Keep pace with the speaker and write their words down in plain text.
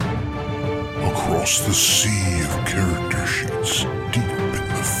across the sea of character sheets, deep in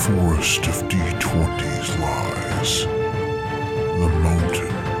the forest of D20s lies the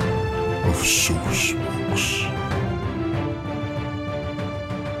mountain of source books.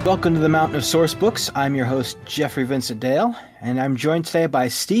 Welcome to the Mountain of Source Books. I'm your host, Jeffrey Vincent Dale, and I'm joined today by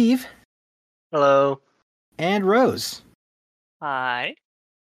Steve. Hello. And Rose. Hi.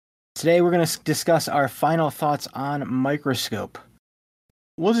 Today we're going to discuss our final thoughts on Microscope.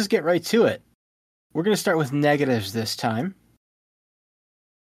 We'll just get right to it. We're going to start with negatives this time.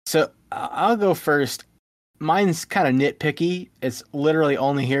 So I'll go first. Mine's kind of nitpicky. It's literally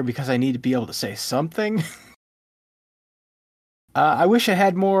only here because I need to be able to say something. I wish I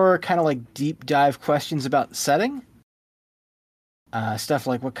had more kind of like deep dive questions about the setting. Stuff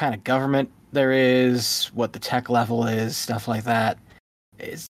like what kind of government there is, what the tech level is, stuff like that.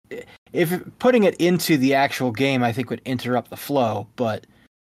 If putting it into the actual game, I think would interrupt the flow, but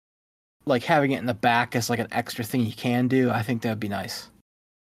like having it in the back as like an extra thing you can do, I think that would be nice.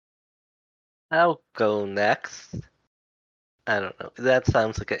 I'll go next. I don't know. That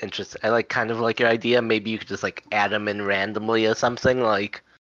sounds like an interesting. I like kind of like your idea. Maybe you could just like add them in randomly or something. Like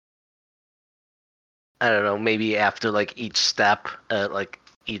I don't know. Maybe after like each step, like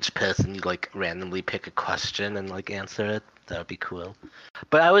each person, you like randomly pick a question and like answer it. That would be cool.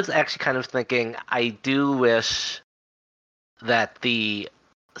 But I was actually kind of thinking. I do wish that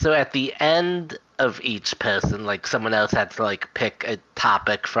so at the end of each person, like someone else had to like pick a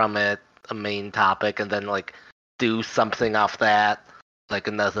topic from it, a main topic, and then like do something off that, like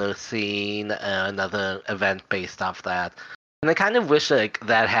another scene, another event based off that. And I kind of wish like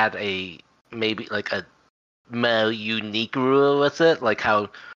that had a maybe like a more unique rule with it, like how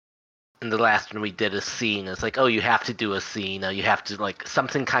in the last one we did a scene. It's like, oh, you have to do a scene, or you have to like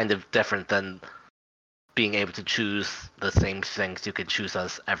something kind of different than being able to choose the same things you could choose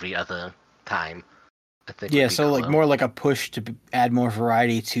us every other time. I think. Yeah, so cool. Like more like a push to add more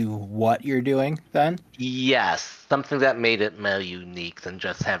variety to what you're doing then? Yes, something that made it more unique than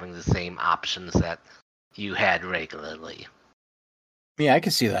just having the same options that you had regularly. Yeah, I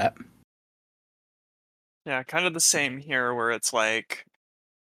can see that. Yeah, kind of the same here, where it's like,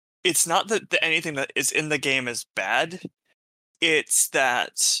 it's not that anything that is in the game is bad, it's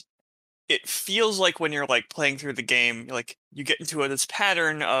that it feels like when you're like playing through the game, like you get into this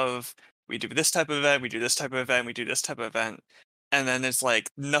pattern of we do this type of event, we do this type of event, we do this type of event, and then it's like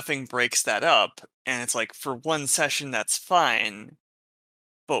nothing breaks that up, and it's like for one session that's fine,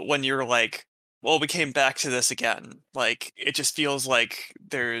 but when you're like, well, we came back to this again, like it just feels like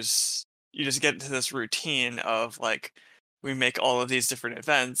you just get into this routine of like we make all of these different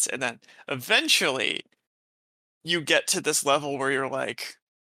events, and then eventually you get to this level where you're like,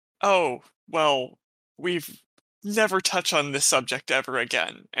 oh, well, we've never touched on this subject ever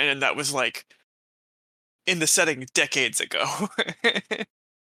again. And that was like in the setting decades ago.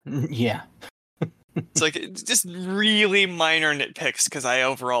 Yeah. It's like just really minor nitpicks because I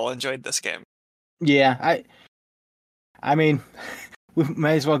overall enjoyed this game. Yeah, I mean, we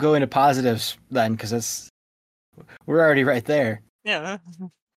might as well go into positives then, because we're already right there. Yeah.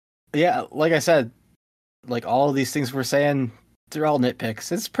 Yeah, like I said, like all of these things we're saying, they're all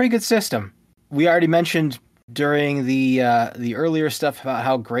nitpicks. It's a pretty good system. We already mentioned during the earlier stuff about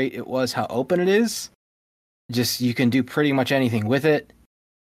how great it was, how open it is. Just you can do pretty much anything with it.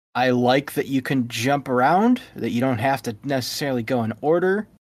 I like that you can jump around, that you don't have to necessarily go in order.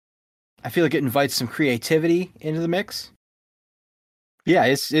 I feel like it invites some creativity into the mix. Yeah,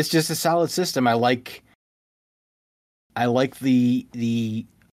 it's just a solid system. I like the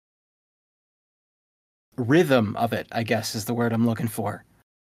rhythm of it, I guess is the word I'm looking for.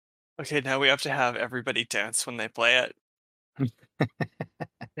 Okay, now we have to have everybody dance when they play it.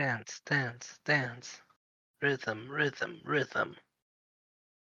 Dance, dance, dance. Rhythm, rhythm, rhythm.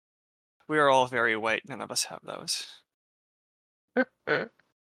 We are all very white. None of us have those.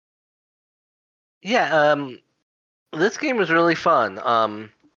 Yeah, this game was really fun.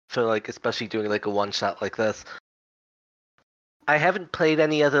 For like especially doing like a one shot like this. I haven't played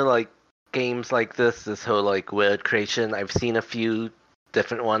any other like games like this whole like world creation. I've seen a few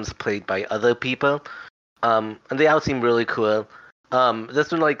different ones played by other people. And they all seem really cool.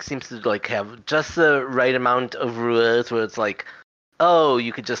 This one like seems to like have just the right amount of rules where it's like, oh,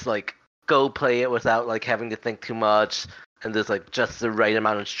 you could just like go play it without like having to think too much, and there's like just the right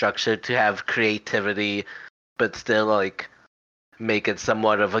amount of structure to have creativity, but still like make it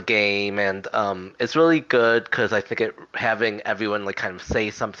somewhat of a game. And it's really good because I think having everyone like kind of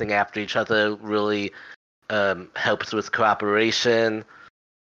say something after each other really helps with cooperation.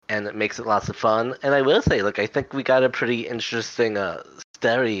 And it makes it lots of fun. And I will say, like, I think we got a pretty interesting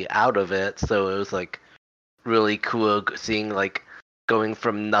mystery out of it, so it was like really cool seeing like going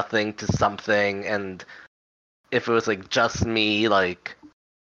from nothing to something. And if it was like just me, like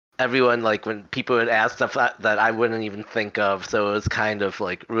everyone, like when people would ask stuff that I wouldn't even think of, so it was kind of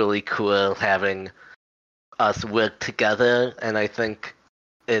like really cool having us work together. And I think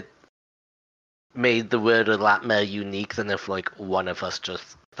it made the word a lot more unique than if like one of us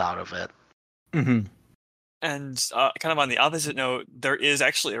just thought of it. Mm-hmm. And kind of on the opposite note, there is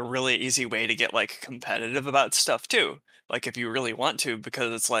actually a really easy way to get like competitive about stuff too. Like if you really want to,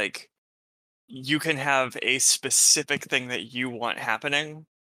 because it's like you can have a specific thing that you want happening,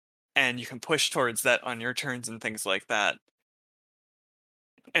 and you can push towards that on your turns and things like that.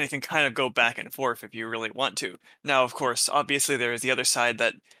 And it can kind of go back and forth if you really want to. Now, of course, obviously there is the other side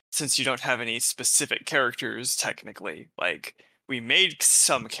that since you don't have any specific characters, technically, like we made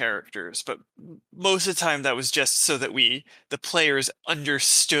some characters, but most of the time that was just so that the players,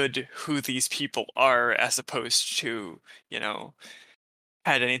 understood who these people are, as opposed to,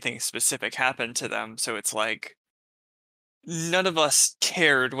 had anything specific happen to them. So it's like none of us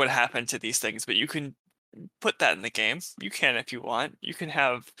cared what happened to these things, but you can put that in the game. You can if you want. You can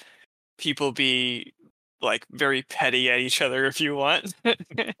have people be like very petty at each other if you want.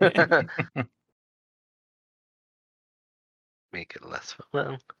 Make it less,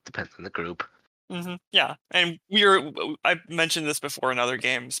 well, depends on the group. Yeah, and I've mentioned this before in other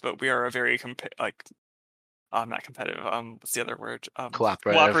games, but we are a very not competitive. What's the other word?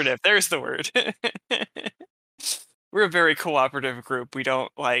 Cooperative. There's the word. We're a very cooperative group. We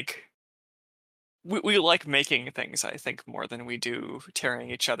don't like. We like making things, I think, more than we do tearing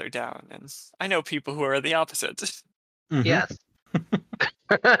each other down. And I know people who are the opposite. Mm-hmm. Yes.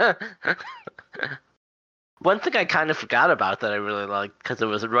 One thing I kind of forgot about that I really liked, because it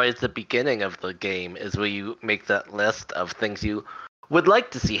was right at the beginning of the game, is where you make that list of things you would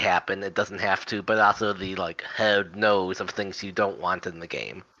like to see happen. It doesn't have to, but also the like hard nose of things you don't want in the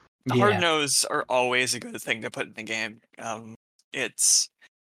game. The hard nose are always a good thing to put in the game. It's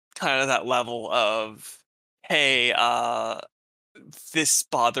kind of that level of, hey, this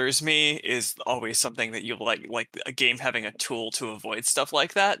bothers me, is always something that you like a game having a tool to avoid stuff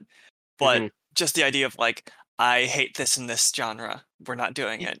like that. But just the idea of like, I hate this in this genre, we're not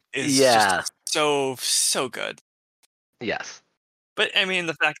doing it, is just so good. Yes. But I mean,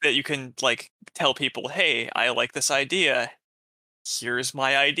 the fact that you can like tell people, hey, I like this idea, here's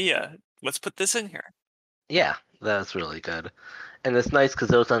my idea, let's put this in here. Yeah, that's really good. And it's nice because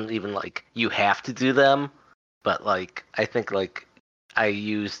those aren't even like you have to do them, but like I think like I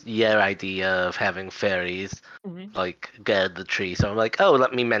used your idea of having fairies like guard the tree, so I'm like, oh,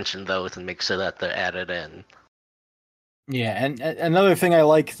 let me mention those and make sure that they're added in. Yeah, and another thing I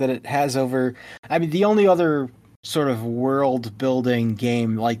like that it has over, I mean, the only other sort of world building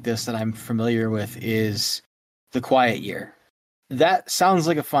game like this that I'm familiar with is The Quiet Year. That sounds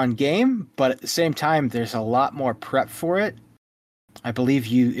like a fun game, but at the same time, there's a lot more prep for it. I believe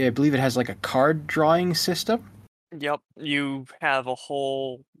it has like a card drawing system. Yep, you have a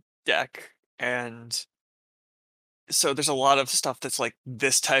whole deck, and so there's a lot of stuff that's like,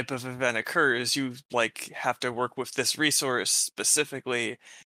 this type of event occurs, you like have to work with this resource specifically,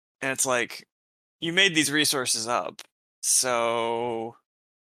 and it's like, you made these resources up, so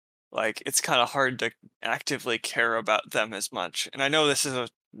like it's kind of hard to actively care about them as much. And I know this is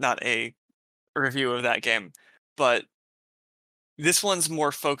not a review of that game, but this one's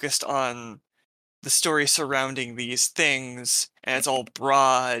more focused on the story surrounding these things, and it's all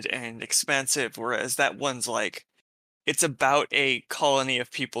broad and expansive, whereas that one's like, it's about a colony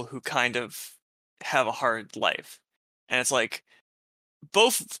of people who kind of have a hard life. And it's like,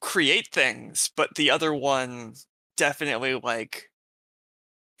 both create things, but the other one definitely like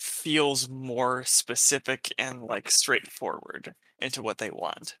feels more specific and like straightforward into what they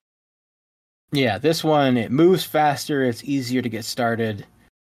want. Yeah, this one, it moves faster, it's easier to get started.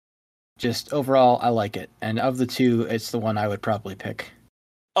 Just overall, I like it. And of the two, it's the one I would probably pick.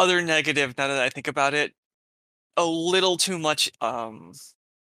 Other negative, now that I think about it, a little too much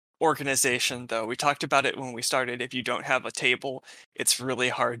organization, though. We talked about it when we started. If you don't have a table, it's really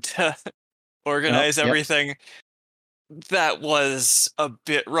hard to organize everything. That was a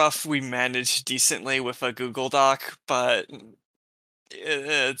bit rough. We managed decently with a Google Doc, but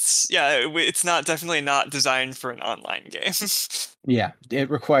it's definitely not designed for an online game. Yeah, it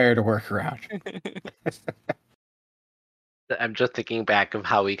required a workaround. I'm just thinking back of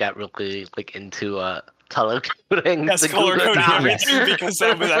how we got really like into color coding. Yes, color coding everything, because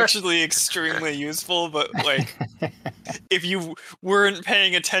that was actually extremely useful. But like, if you weren't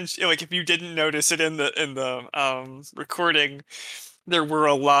paying attention, like if you didn't notice it in the recording, there were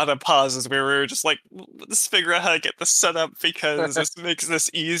a lot of pauses where we were just like, let's figure out how to get this set up because this makes this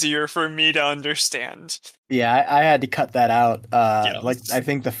easier for me to understand. Yeah, I had to cut that out. Yeah. Like I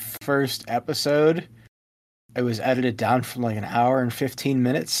think the first episode, it was edited down from like an hour and 15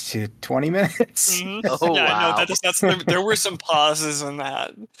 minutes to 20 minutes. Mhm. Oh, Yeah, no, wow. there were some pauses in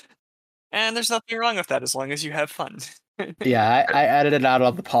that. And there's nothing wrong with that as long as you have fun. Yeah, I edited out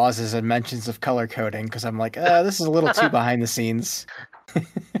all the pauses and mentions of color coding because I'm like, this is a little too behind the scenes.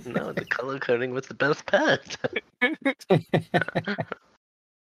 No, the color coding was the best part.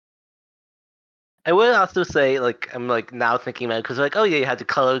 I would also say, like, I'm like now thinking about it because, like, oh yeah, you had to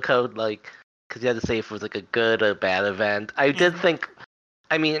color code, like, because you had to say if it was like a good or bad event. I did think,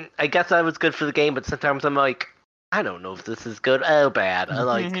 I mean, I guess that was good for the game, but sometimes I'm like, I don't know if this is good or bad. Or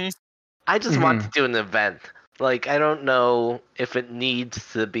like, Mhm. I just want to do an event. Like, I don't know if it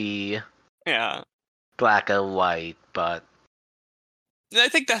needs to be Yeah. black or white, but I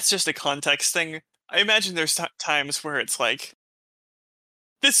think that's just a context thing. I imagine there's times where it's like,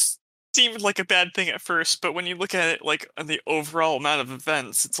 this seemed like a bad thing at first, but when you look at it like on the overall amount of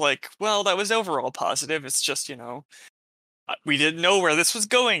events, it's like, well, that was overall positive. It's just, we didn't know where this was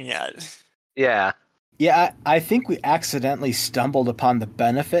going yet. yeah. Yeah, I think we accidentally stumbled upon the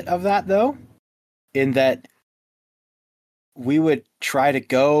benefit of that, though, in that we would try to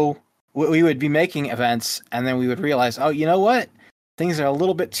go, we would be making events, and then we would realize, oh, you know what? Things are a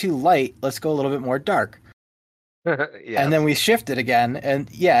little bit too light. Let's go a little bit more dark. Yeah. And then we shifted again. And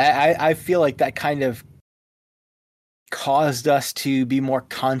yeah, I feel like that kind of caused us to be more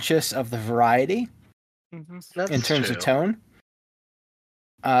conscious of the variety in terms of tone.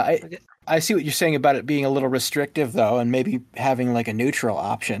 I see what you're saying about it being a little restrictive, though, and maybe having like a neutral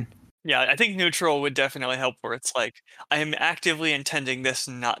option. Yeah, I think neutral would definitely help where it's like, I am actively intending this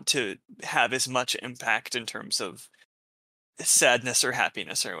not to have as much impact in terms of sadness or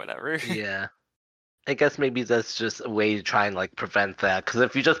happiness or whatever. Yeah. I guess maybe that's just a way to try and like prevent that. Because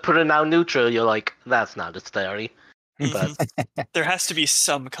if you just put it now neutral, you're like, that's not a story. But There has to be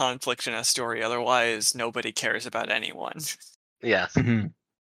some conflict in a story, otherwise nobody cares about anyone. yes.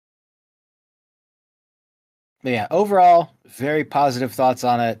 But yeah, overall, very positive thoughts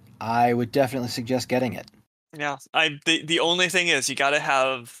on it. I would definitely suggest getting it. Yeah, the only thing is you got to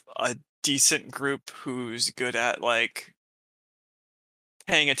have a decent group who's good at like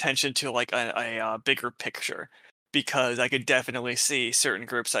paying attention to like a bigger picture, because I could definitely see certain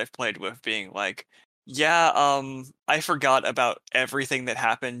groups I've played with being like, yeah, I forgot about everything that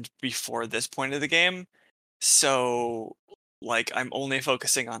happened before this point of the game, so like I'm only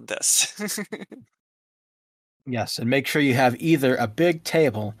focusing on this. Yes, and make sure you have either a big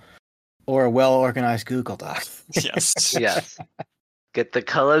table or a well-organized Google Doc. Yes. Yes. Get the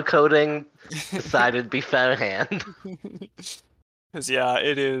color coding decided beforehand. Because yeah,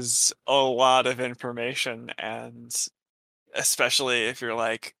 it is a lot of information, and especially if you're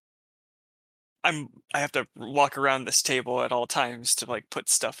like, I have to walk around this table at all times to like put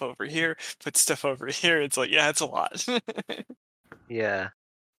stuff over here, put stuff over here. It's like, yeah, it's a lot. Yeah.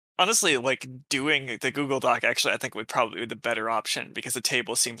 Honestly, like doing the Google Doc actually I think would probably be the better option, because the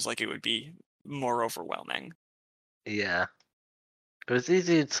table seems like it would be more overwhelming. Yeah. It was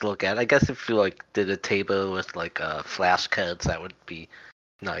easy to look at. I guess if you like did a table with like flashcards, that would be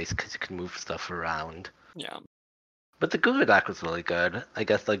nice because you can move stuff around. Yeah. But the Google Doc was really good. I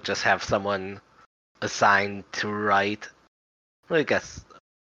guess like just have someone assigned to write. Well, I guess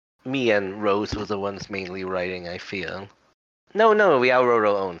me and Rose were the ones mainly writing, I feel. No, we all wrote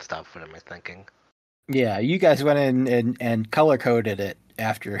our own stuff. What am I thinking? Yeah, you guys went in and color coded it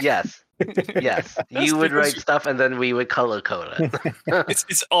after. Yes. Yes. You would write stuff and then we would color code it.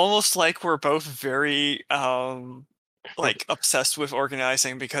 It's almost like we're both very like obsessed with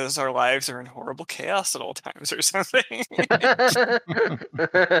organizing because our lives are in horrible chaos at all times or something.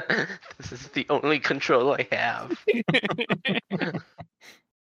 This is the only control I have.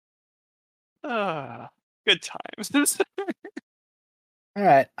 Good times. All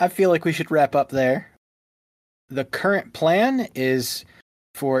right, I feel like we should wrap up there. The current plan is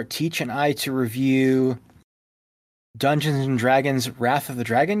for Teach and I to review Dungeons and Dragons: Wrath of the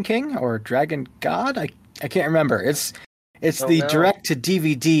Dragon King or Dragon God. I can't remember. It's the direct to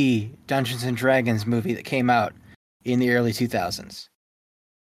DVD Dungeons and Dragons movie that came out in the early 2000s.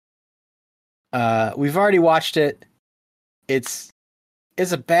 We've already watched it. It's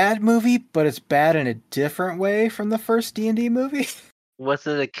a bad movie, but it's bad in a different way from the first D&D movie. Was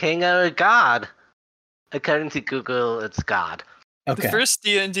it a king or a god? According to Google, it's god. Okay. The first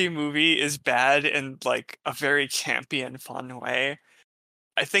D&D movie is bad in like a very campy and fun way.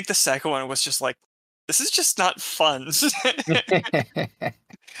 I think the second one was just like this is just not fun.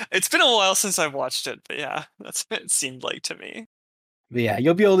 It's been a while since I've watched it, but yeah, that's what it seemed like to me. But yeah,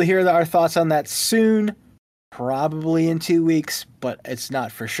 you'll be able to hear our thoughts on that soon, probably in 2 weeks, but it's not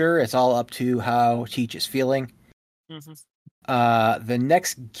for sure. It's all up to how Teach is feeling. The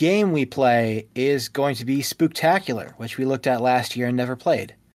next game we play is going to be Spooktacular, which we looked at last year and never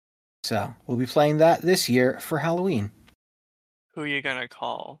played. So we'll be playing that this year for Halloween. Who are you gonna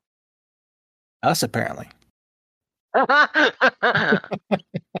call? Us, apparently. All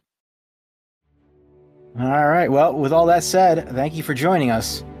right. Well, with all that said, thank you for joining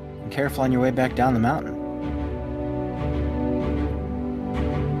us. And careful on your way back down the mountain.